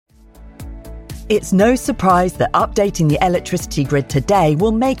It's no surprise that updating the electricity grid today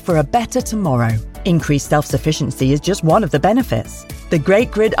will make for a better tomorrow. Increased self-sufficiency is just one of the benefits. The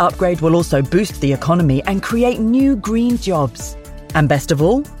Great Grid Upgrade will also boost the economy and create new green jobs. And best of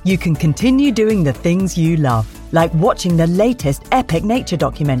all, you can continue doing the things you love, like watching the latest epic nature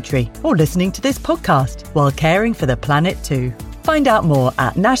documentary or listening to this podcast while caring for the planet too. Find out more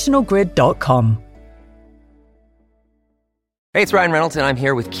at nationalgrid.com. Hey, it's Ryan Reynolds, and I'm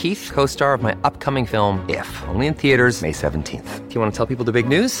here with Keith, co-star of my upcoming film, If, only in theaters May 17th. Do you want to tell people the big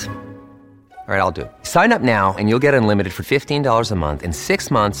news? All right, I'll do it. Sign up now and you'll get unlimited for $15 a month and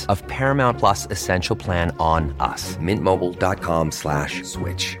 6 months of Paramount Plus Essential Plan on us.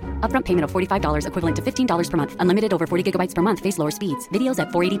 MintMobile.com/switch. Upfront payment of $45 equivalent to $15 per month. Unlimited over 40 gigabytes per month. Face lower speeds. Videos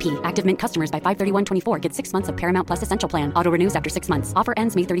at 480p. Active Mint customers by 531.24 get 6 months of Paramount Plus Essential Plan. Auto renews after 6 months. Offer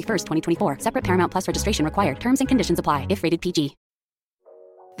ends May 31st, 2024. Separate Paramount Plus registration required. Terms and conditions apply if rated PG.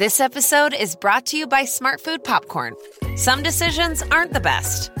 This episode is brought to you by Smart Food Popcorn. Some decisions aren't the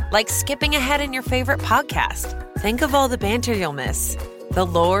best, like skipping ahead in your favorite podcast. Think of all the banter you'll miss, the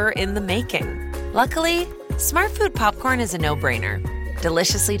lore in the making. Luckily, Smart Food Popcorn is a no-brainer.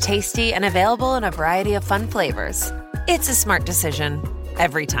 Deliciously tasty and available in a variety of fun flavors. It's a smart decision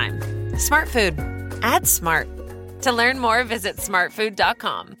every time. Smart Food. Add smart. To learn more, visit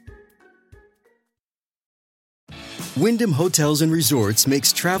smartfood.com. Wyndham Hotels and Resorts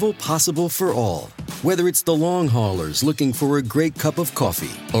makes travel possible for all. Whether it's the long haulers looking for a great cup of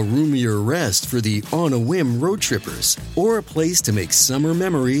coffee, a roomier rest for the on-a-whim road trippers, or a place to make summer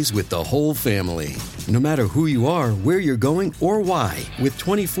memories with the whole family. No matter who you are, where you're going, or why, with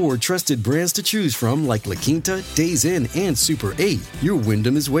 24 trusted brands to choose from like La Quinta, Days Inn, and Super 8, your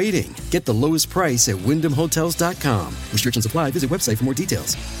Wyndham is waiting. Get the lowest price at wyndhamhotels.com. Restrictions apply. Visit website for more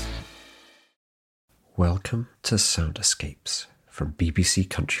details. Welcome to Sound Escapes from BBC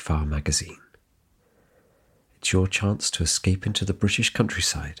Countryfile magazine. It's your chance to escape into the British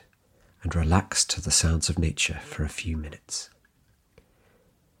countryside and relax to the sounds of nature for a few minutes.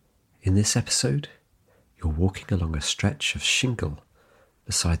 In this episode, you're walking along a stretch of shingle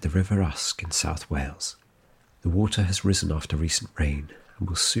beside the River Usk in South Wales. The water has risen after recent rain and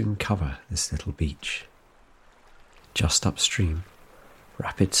will soon cover this little beach. Just upstream,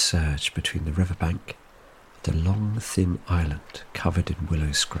 rapids surge between the riverbank and a long, thin island covered in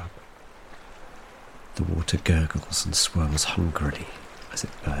willow scrub. The water gurgles and swirls hungrily as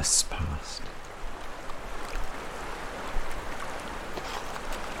it bursts past.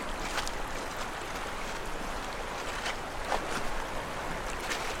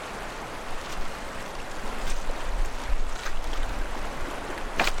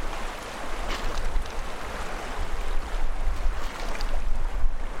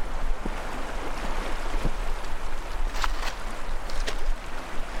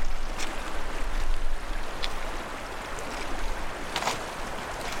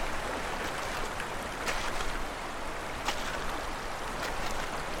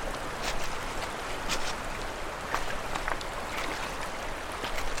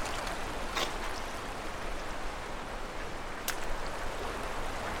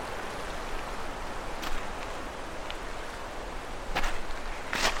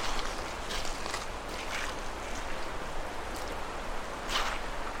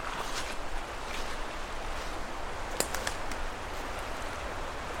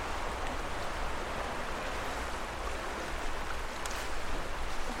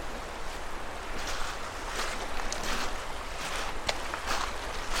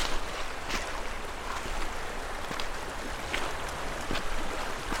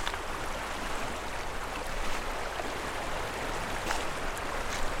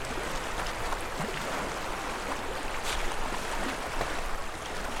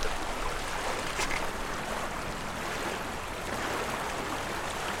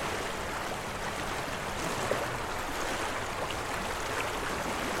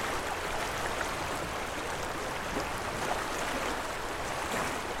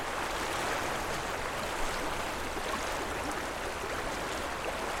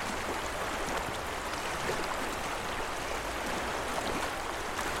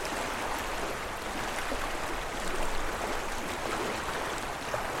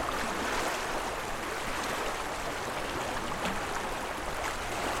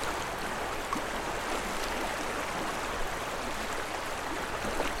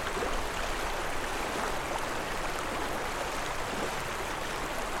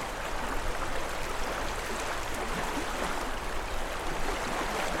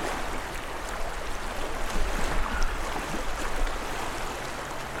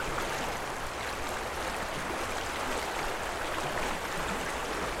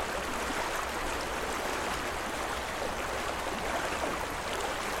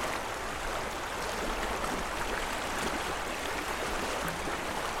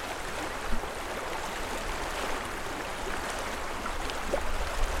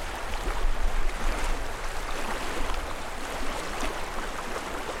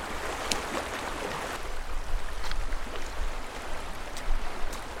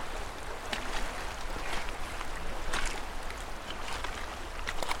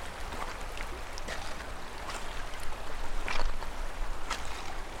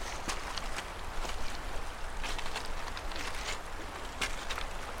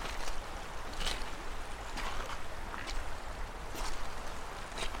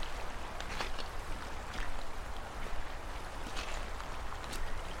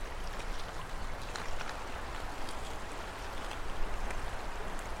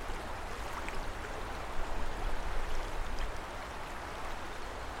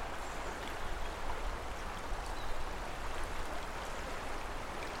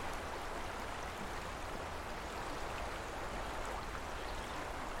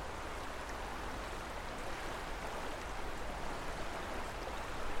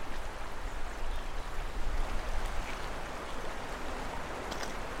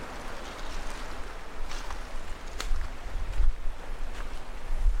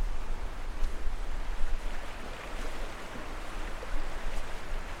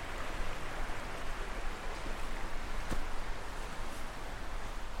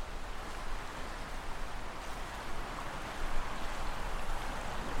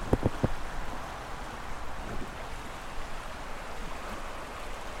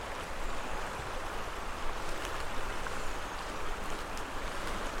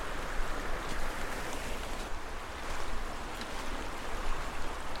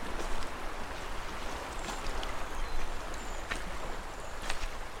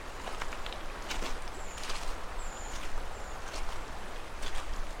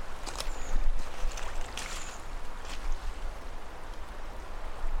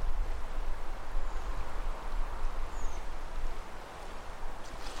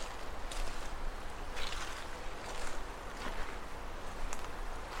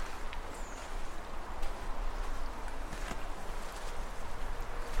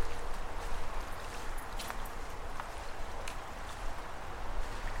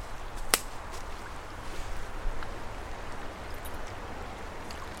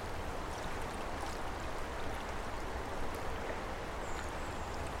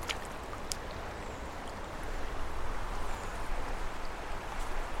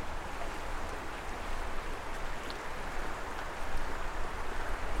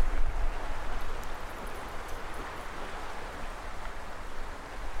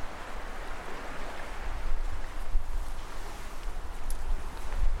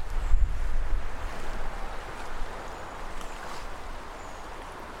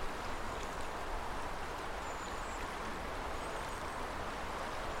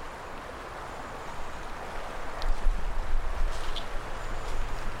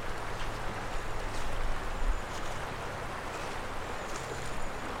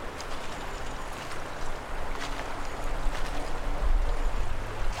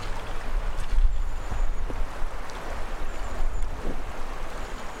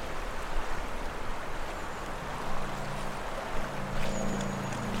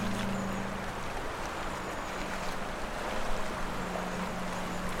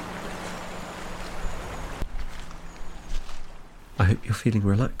 hope you're feeling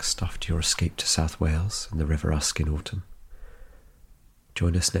relaxed after your escape to South Wales and the River Usk in autumn.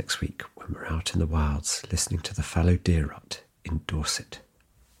 Join us next week when we're out in the wilds listening to the fallow deer rut in Dorset.